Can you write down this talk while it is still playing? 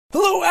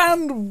Hello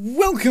and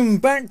welcome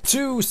back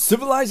to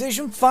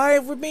Civilization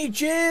 5 with me,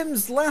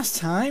 James. Last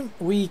time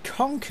we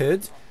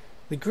conquered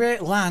the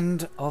great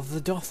land of the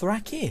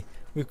Dothraki.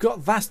 We've got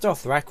vast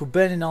Dothrak, we're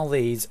burning all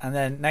these, and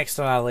then next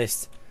on our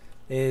list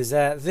is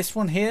this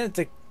one here,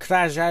 the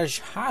Krajaj,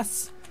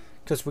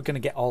 because we're going to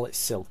get all its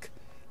silk.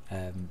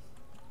 And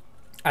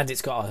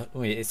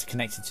it's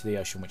connected to the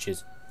ocean, which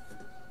is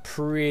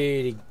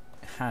pretty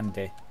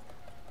handy.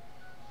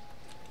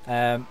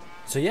 So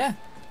yeah.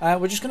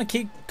 We're just going to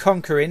keep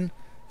conquering,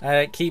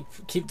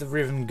 keep the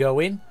rhythm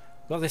going.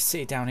 We've got this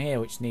city down here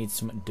which needs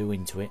something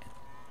doing to it.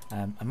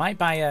 I might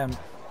buy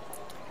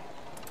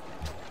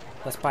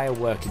let's buy a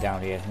worker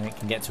down here and it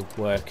can get to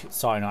work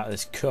sorting out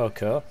this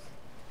cocoa.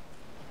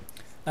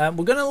 We're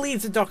going to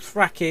leave the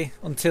Dothraki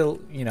until,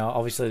 you know,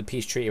 obviously the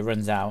peace treaty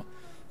runs out.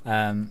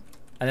 And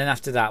then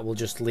after that we'll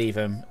just leave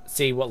them,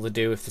 see what they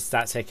do. If they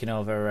start taking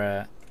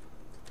over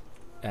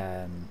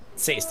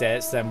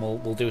city-states, then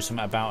we'll do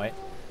something about it.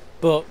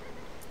 But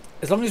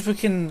as long as we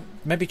can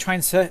maybe try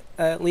and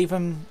leave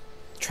them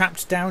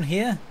trapped down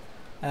here,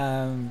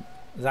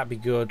 that'd be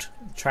good.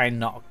 Try and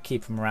not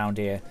keep them around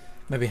here.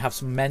 Maybe have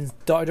some men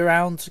dotted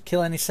around to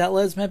kill any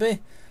settlers, maybe?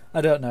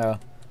 I don't know.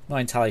 Not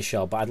entirely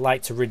sure, but I'd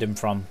like to rid them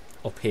from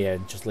up here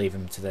and just leave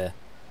them to the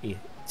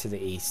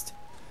east.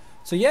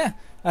 So yeah,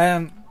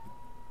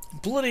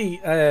 bloody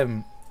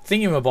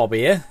thingamabob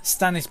here.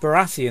 Stannis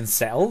Baratheon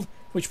settled,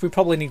 which we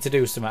probably need to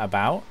do something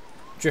about.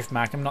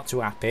 Driftmark, I'm not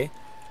too happy.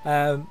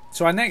 So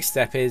our next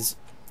step is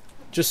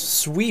just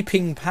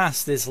sweeping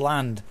past this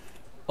land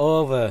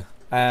over,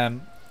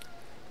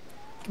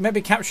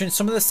 maybe capturing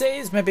some of the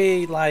cities,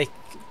 maybe like,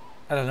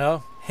 I don't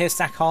know,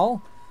 Haystack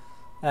Hall,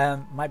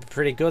 might be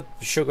pretty good,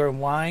 sugar and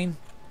wine.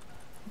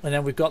 And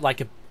then we've got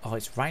like oh,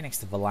 it's right next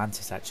to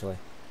Volantis actually.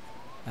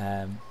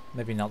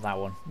 Maybe not that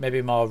one,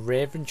 maybe more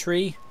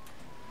Raventree,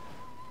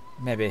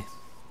 maybe.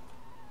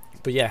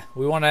 But yeah,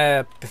 we want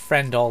to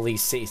befriend all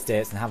these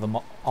city-states and have them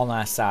on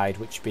our side,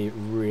 which would be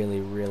really,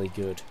 really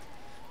good.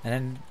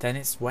 And then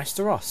it's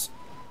Westeros.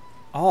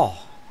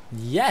 Oh,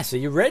 yes. Are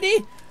you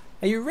ready?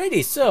 Are you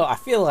ready? So, I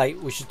feel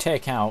like we should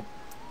take out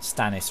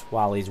Stannis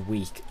while he's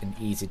weak and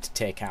easy to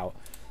take out.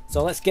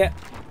 So, let's get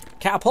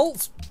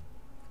catapults.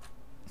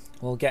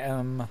 We'll get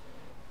him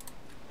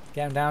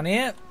down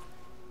here.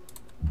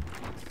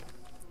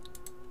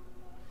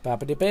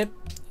 Babbity bip.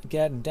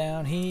 Get him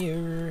down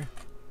here.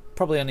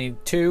 Probably only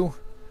two.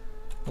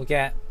 We'll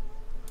get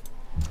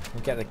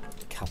the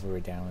cavalry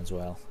down as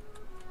well.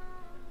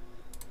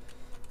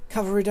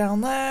 Cavalry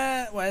down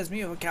there. Where's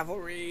me other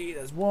cavalry?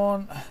 There's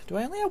one. Do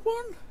I only have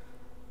one?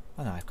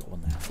 Oh no, I've got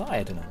one there. I thought I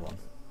had another one.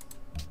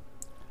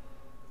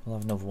 We'll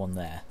have another one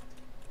there.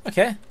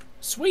 Okay,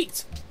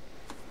 sweet.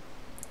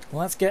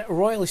 Well, let's get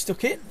royally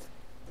stuck in.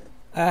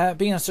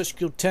 Being on such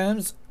good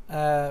terms.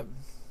 Okay,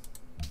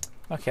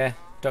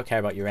 don't care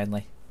about your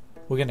Renly.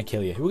 We're gonna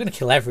kill you. We're gonna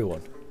kill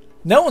everyone.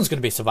 No one's going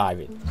to be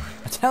surviving,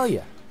 I tell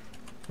you.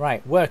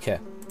 Right,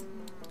 worker.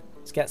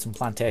 Let's get some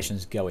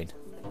plantations going.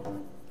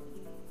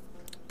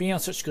 Being on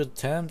such good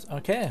terms.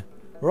 Okay.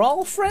 We're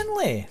all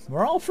friendly.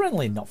 We're all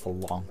friendly. Not for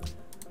long.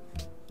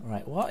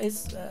 Right, what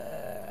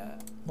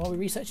are we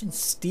researching?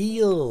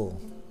 Steel.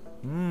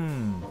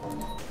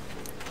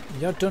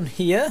 You're done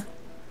here.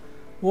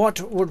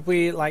 What would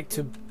we like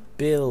to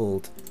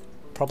build?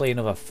 Probably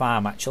another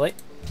farm, actually.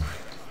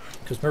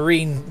 Because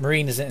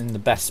marine isn't in the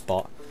best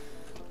spot.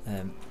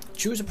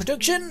 Choose a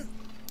production.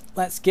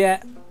 Let's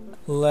get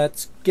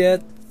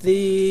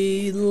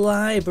the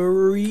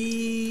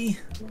library.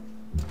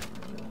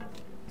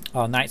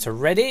 Our knights are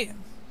ready.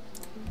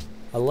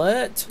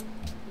 Alert.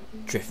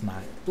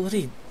 Driftmark.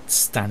 Bloody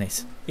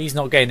Stannis. He's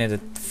not getting a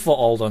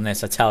foothold on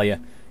this, I tell you.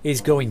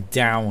 He's going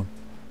down.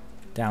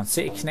 Down.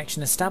 City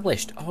connection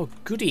established. Oh,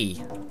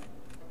 goody.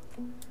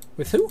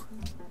 With who?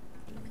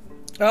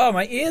 Oh,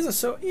 my ears are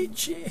so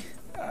itchy.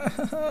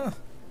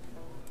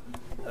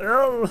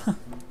 Oh.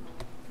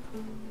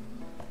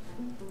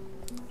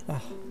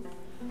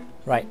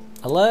 Right,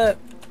 alert.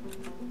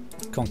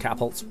 Come on,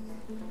 catapults.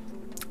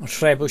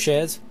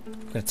 Trebuchets.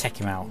 I'm going to take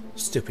him out.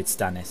 Stupid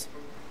Stannis.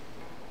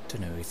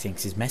 Don't know who he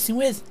thinks he's messing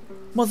with.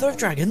 Mother of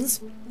Dragons.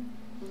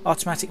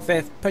 Automatic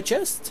faith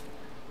purchased.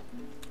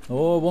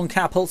 Oh, one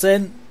catapult's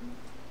in.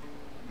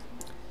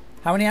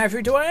 How many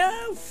ivory do I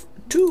have?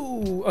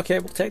 2. Okay,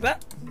 we'll take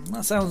that.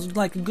 That sounds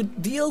like a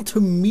good deal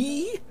to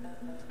me.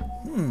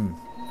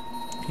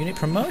 Unit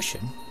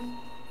promotion.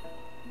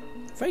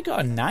 Have I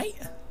got a knight?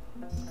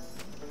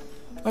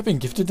 I've been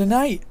gifted a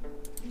knight.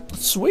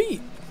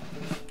 Sweet.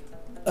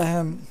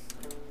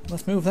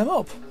 Let's move them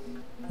up.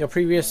 Your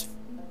previous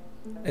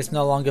is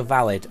no longer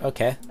valid.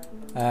 Okay.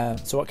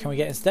 So what can we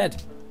get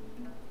instead?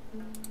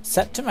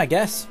 Septum, I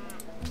guess.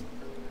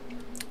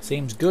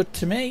 Seems good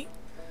to me.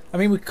 I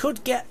mean, we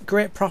could get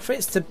great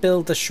profits to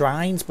build the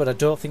shrines, but I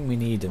don't think we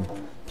need them.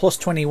 Plus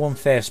 21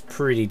 faith's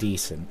pretty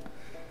decent.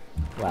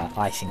 Well,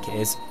 I think it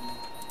is.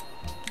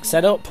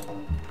 Set up.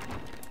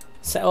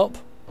 Set up.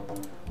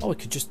 Oh, we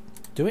could just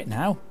do it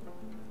now.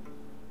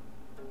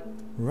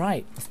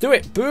 Right, let's do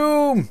it.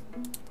 Boom!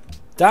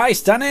 Die,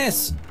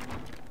 Stannis!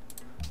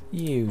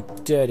 You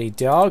dirty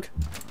dog.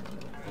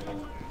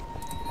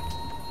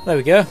 There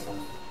we go.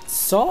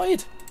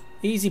 Sorted.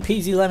 Easy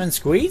peasy lemon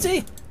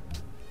squeezy.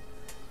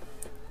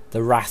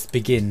 The wrath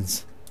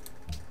begins.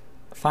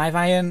 5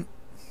 iron.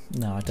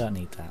 No, I don't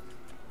need that.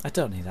 I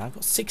don't need that. I've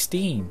got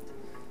 16.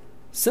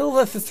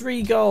 Silver for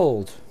 3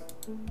 gold.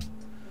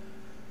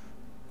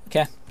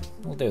 Okay,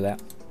 we'll do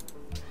that.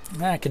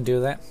 I can do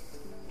that.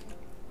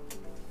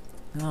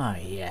 Ah,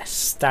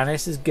 yes.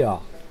 Stannis is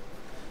gone.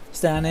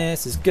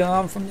 Stannis is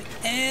gone from the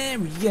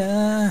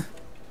area.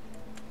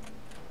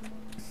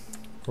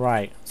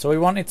 Right, so we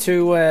wanted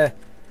to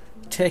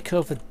take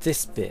over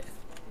this bit.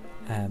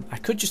 I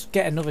could just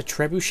get another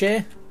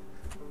trebuchet,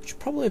 which would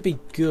probably be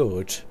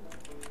good.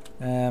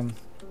 So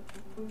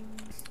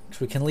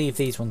we can leave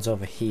these ones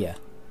over here.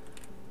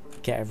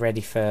 Get it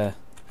ready for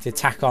the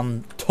attack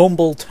on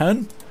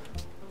Tumbleton,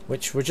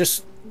 which we're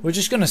just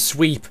gonna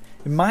sweep.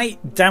 It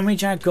might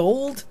damage our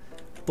gold,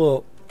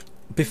 but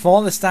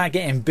before they start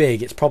getting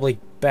big, it's probably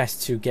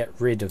best to get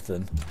rid of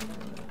them,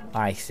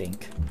 I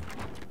think.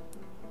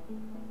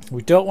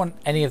 We don't want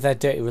any of their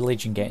dirty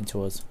religion getting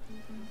to us.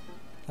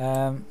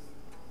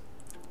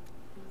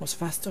 What's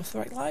fast stuff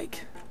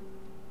like?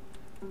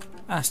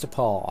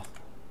 Astapor.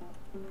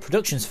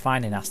 Production's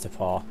fine in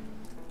Astapor.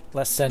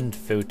 Let's send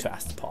food to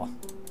Astapor.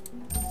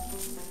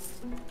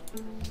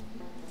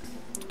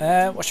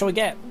 What shall we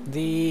get?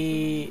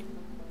 The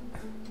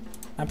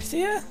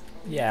amphitheater?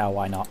 Yeah,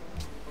 why not?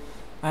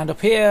 And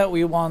up here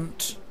we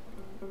want...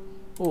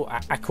 oh,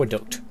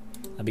 aqueduct.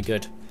 That'd be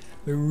good.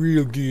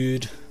 Real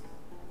good.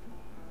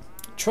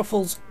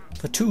 Truffles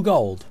for 2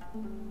 gold.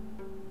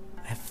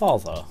 I have 4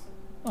 though.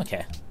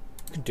 Okay,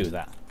 we can do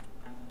that.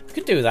 We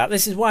can do that.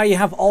 This is why you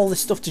have all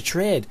this stuff to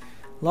trade.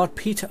 Lord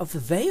Peter of the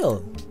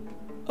Vale.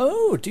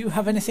 Oh, do you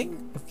have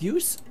anything of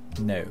use?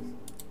 No.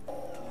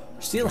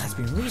 Steel has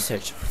been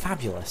researched.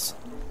 Fabulous.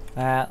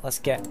 Let's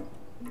get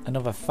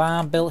another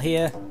farm built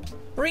here.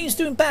 Marine's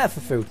doing better for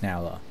food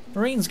now though.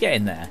 Marine's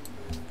getting there,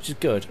 which is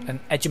good. And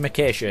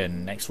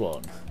education, next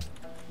one.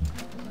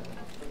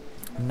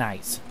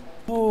 Nice.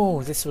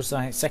 Oh, this was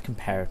my second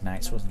pair of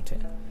knights, wasn't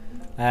it?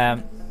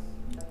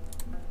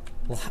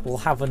 We'll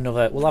have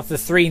another. We'll have the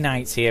 3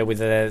 knights here with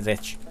the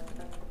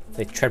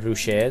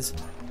trebuchets.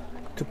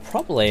 Could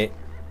probably.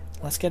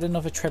 Let's get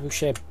another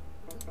trebuchet.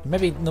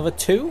 Maybe another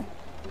 2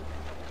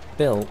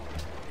 built,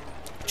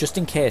 just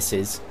in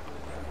cases.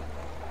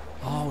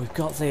 Oh, we've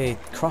got the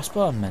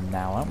crossbowmen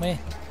now, haven't we?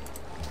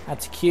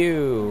 Add to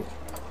queue.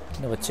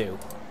 Another 2.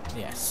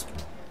 Yes.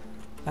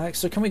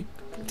 So can we...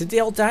 did they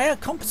all die?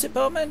 Composite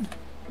bowmen?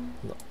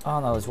 Oh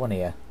no, there's one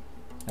here.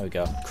 There we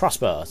go.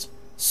 Crossbows.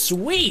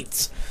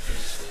 Sweet!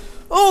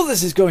 Oh,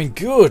 this is going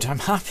good. I'm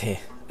happy.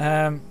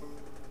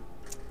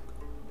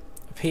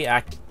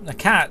 Peter, I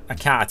can't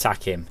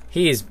attack him.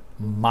 He is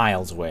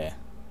miles away.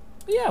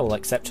 But yeah, we'll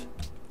accept.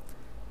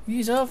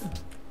 He's over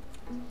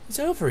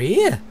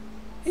here.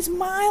 He's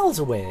miles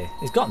away.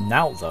 He's got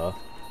knout though.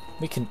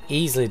 We can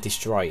easily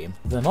destroy him.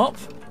 Them up.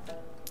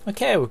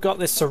 Okay, we've got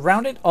this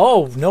surrounded.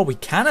 Oh no, we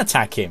can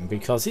attack him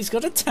because he's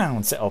got a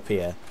town set up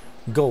here.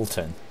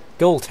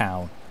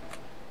 Goldtown.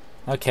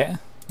 Okay,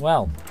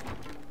 well,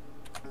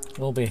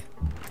 we'll be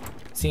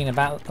seeing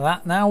about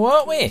that now,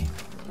 won't we?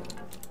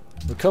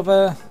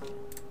 Recover.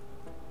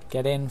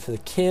 Get in for the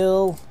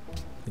kill.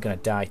 We're gonna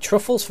die.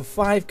 Truffles for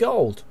 5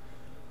 gold.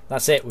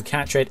 That's it. We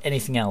can't trade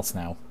anything else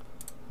now.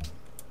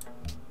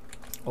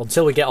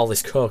 Until we get all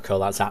this cocoa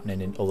that's happening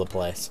in other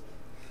place.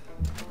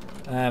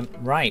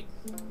 Right.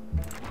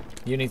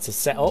 You need to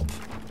set up.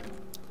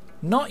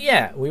 Not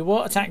yet. We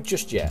won't attack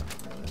just yet.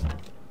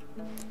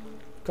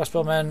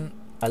 Crossbowman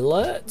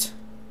alert.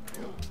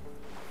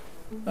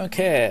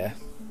 Okay.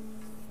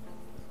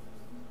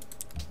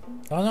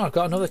 Oh no, I've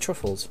got another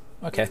truffles.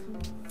 Okay.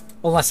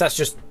 Unless that's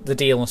just the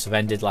deal must have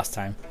ended last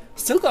time.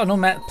 Still got an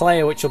unmet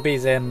player, which will be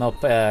them up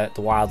the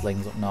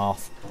wildlings up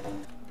north.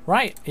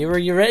 Right, are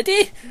you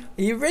ready?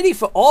 Are you ready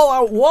for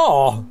all-out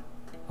war?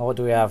 Oh, what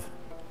do we have?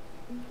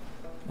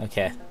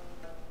 Okay.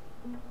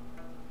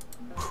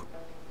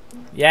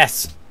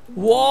 Yes!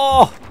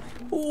 War!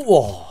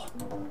 War!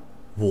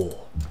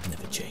 War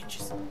never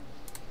changes.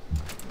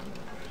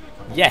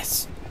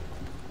 Yes!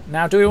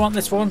 Now, do we want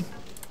this one?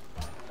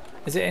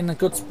 Is it in a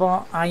good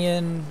spot?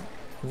 Iron,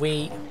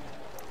 wheat.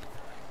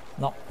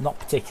 Not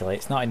particularly.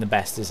 It's not in the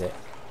best, is it?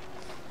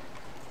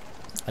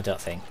 I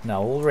don't think.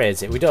 No, we'll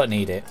raise it. We don't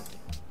need it.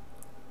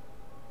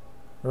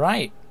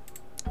 Right.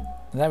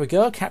 There we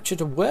go.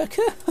 Captured a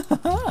worker.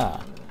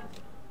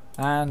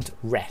 And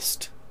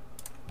rest.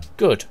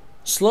 Good.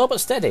 Slow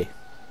but steady,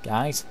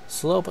 guys.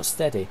 Slow but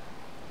steady.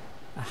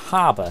 A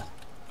harbour.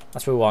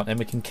 That's what we want. And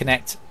we can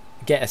connect,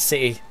 get a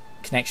city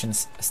connection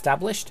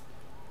established.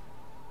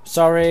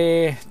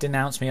 Sorry.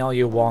 Denounce me all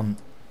you want.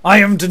 I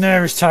am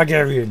Daenerys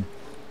Targaryen.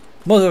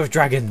 Mother of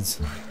dragons.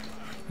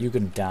 You're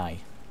gonna die.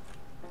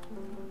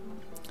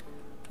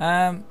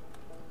 Oh,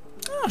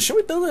 shall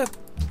we build a...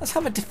 let's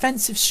have a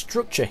defensive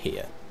structure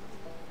here.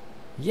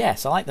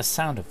 Yes, I like the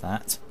sound of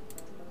that.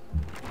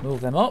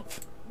 Move them up.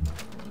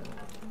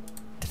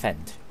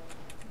 Defend.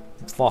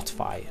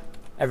 Fortify.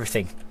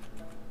 Everything.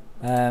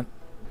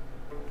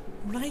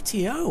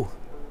 Rightio.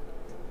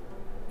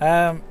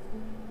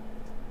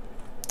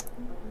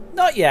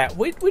 Not yet.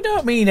 We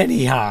don't mean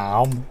any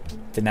harm.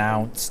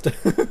 Denounced.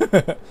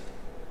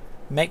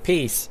 Make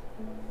peace.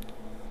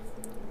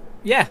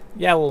 Yeah,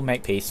 we'll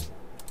make peace.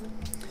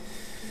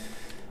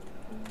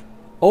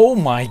 Oh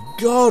my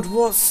god,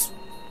 what's...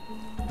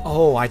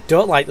 Oh, I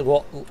don't like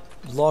what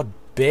Lord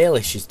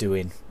Baelish is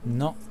doing.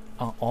 Not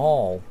at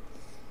all.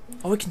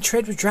 Oh, we can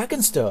trade with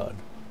Dragonstone.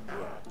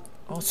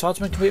 Oh,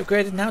 swordsman can be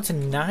upgraded now to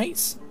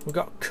knights. We've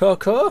got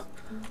Coco.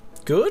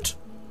 Good.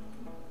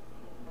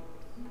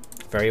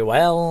 Very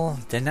well.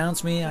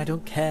 Denounce me, I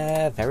don't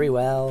care. Very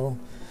well.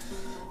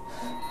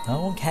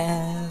 No one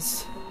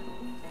cares.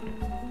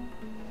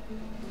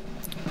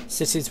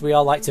 Cities we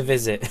all like to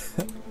visit.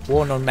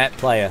 One unmet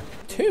player.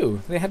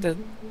 2? They had a...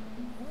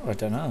 Oh, I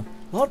don't know.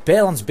 Lord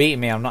Balon's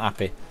beating me, I'm not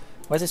happy.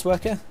 Where's this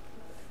worker?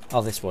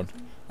 Oh, this one.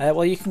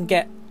 Well, you can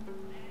get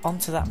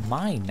onto that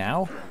mine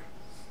now.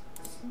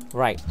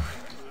 Right.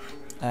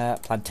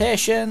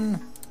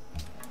 Plantation.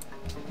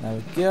 There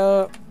we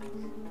go.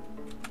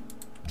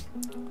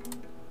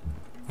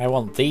 I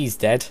want these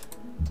dead.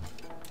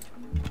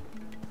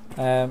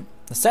 The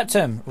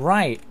septum.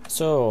 Right.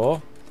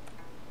 So,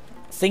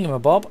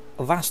 thingamabob.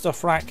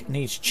 Vastofrak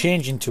needs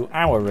changing to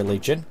our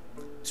religion.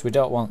 So we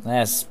don't want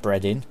theirs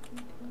spreading.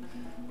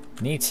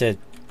 We need to...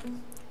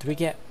 Do we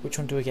get... Which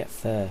one do we get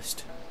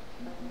first?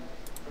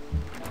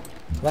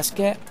 Let's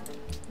get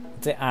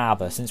the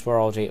Arbor, since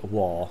we're already at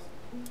war.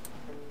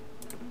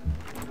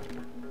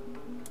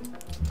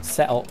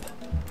 Set up.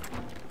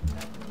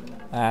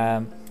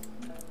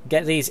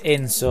 Get these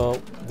in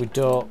so we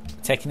don't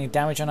take any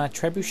damage on our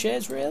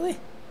trebuchets, really.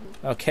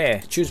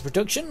 Okay, choose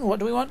production. What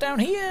do we want down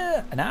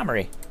here? An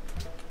armory.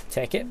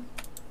 Take it.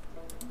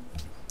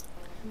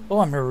 Oh,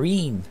 a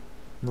marine.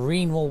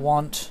 Marine will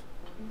want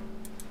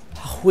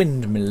a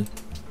windmill.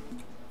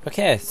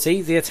 Okay,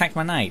 see, they attacked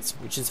my knights,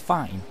 which is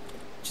fine.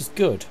 Which is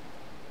good.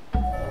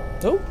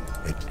 Oh,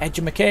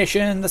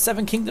 edumacation, the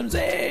Seven Kingdoms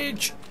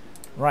Age.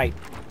 Right,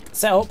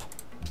 set up.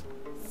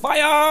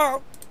 Fire!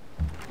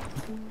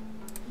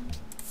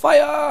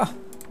 Fire!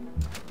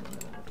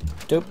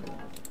 Doop.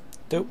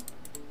 Doop.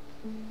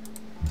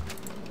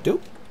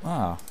 Doop.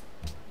 Ah.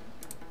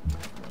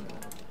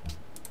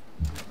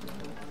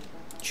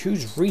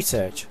 Choose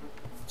research.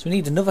 So we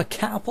need another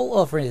catapult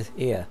over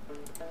here.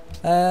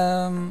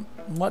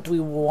 What do we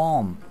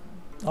want?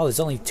 Oh, there's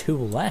only 2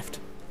 left.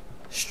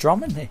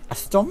 Astronomy.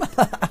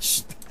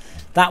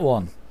 That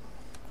one.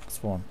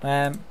 This one.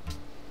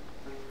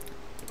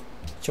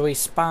 Shall we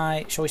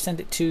spy? Shall we send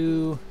it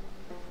to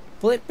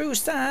bullet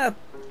booster?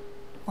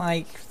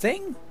 Like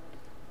thing?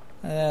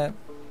 Let's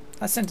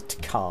send it to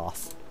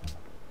Karth.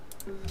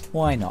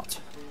 Why not?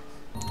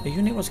 A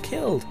unit was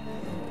killed.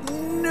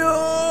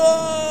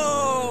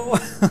 No!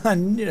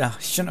 I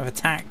shouldn't have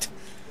attacked.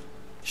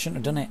 Shouldn't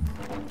have done it.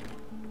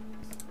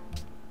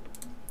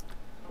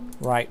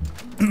 Right.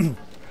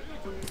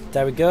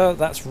 There we go.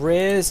 That's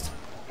raised.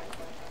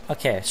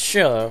 Okay,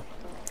 sure.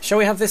 Shall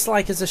we have this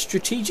like as a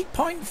strategic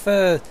point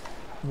for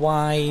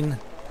wine?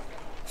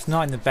 It's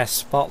not in the best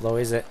spot though,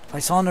 is it?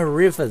 It's on a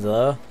river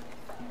though,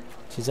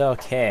 which is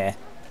okay.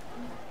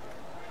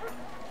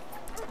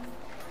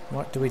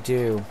 What do we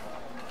do?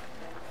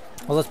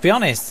 Well, let's be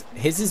honest.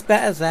 His is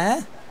better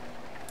there,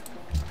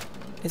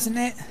 isn't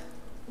it?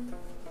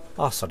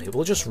 Oh, sorry.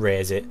 We'll just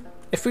raise it.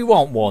 If we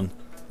want one,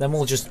 then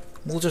we'll just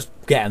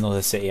get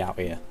another city out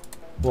here,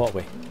 won't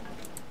we?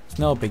 It's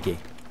no biggie.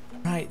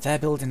 Right, they're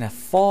building a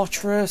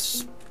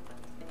fortress.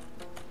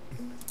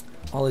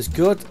 All is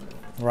good.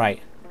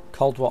 Right,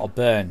 Coldwater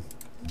Burn.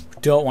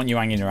 Don't want you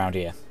hanging around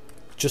here.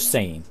 Just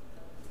saying.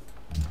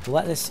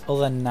 Let this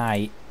other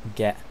knight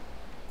get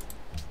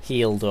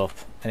healed up,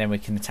 and then we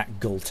can attack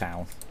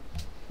Gulltown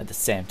at the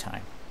same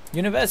time.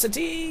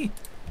 University!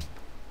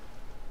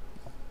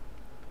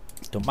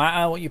 Don't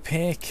matter what you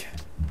pick.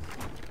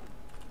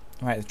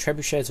 Right, the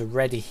trebuchets are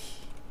ready.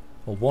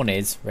 Well, one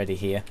is ready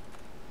here.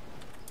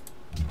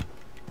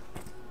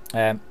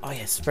 Oh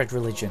yeah, spread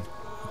religion.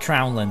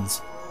 Crownlands.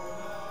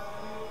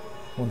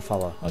 One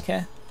follow.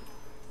 Okay.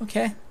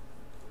 Okay.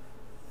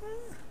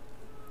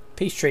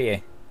 Peace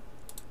treaty.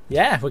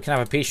 Yeah, we can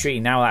have a peace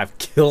treaty now that I've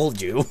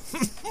killed you.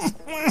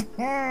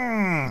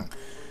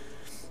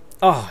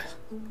 Oh,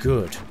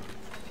 good.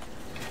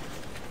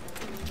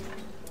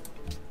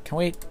 Can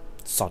we...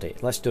 Sod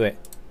it. Let's do it.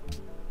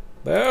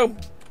 Boom.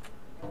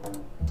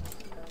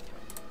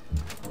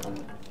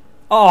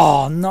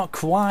 Oh, not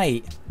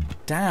quite.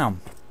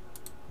 Damn.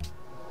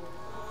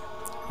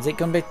 Is it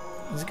gonna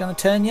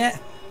turn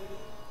yet?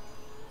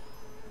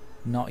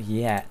 Not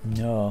yet,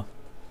 no.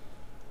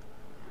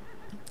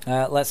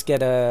 Let's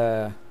get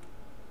a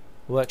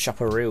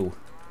workshop-a-roo.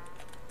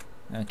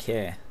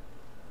 Okay.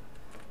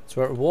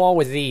 So we're at war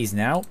with these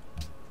now.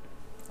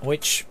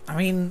 Which, I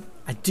mean,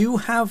 I do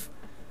have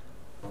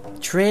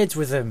trades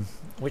with them,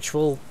 which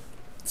will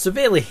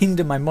severely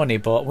hinder my money,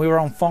 but we were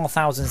on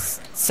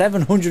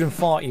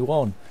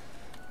 4,741.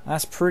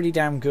 That's pretty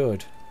damn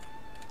good.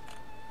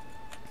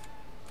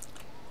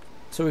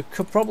 So we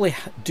could probably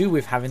do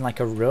with having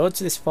like a road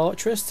to this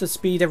fortress to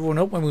speed everyone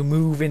up when we're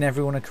moving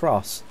everyone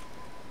across.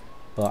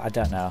 But I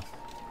don't know.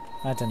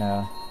 I don't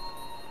know.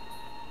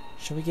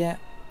 Shall we get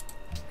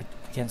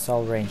against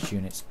all ranged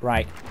units?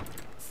 Right.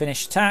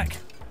 Finish attack.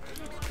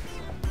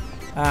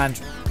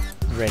 And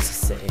raise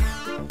the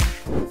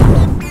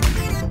city.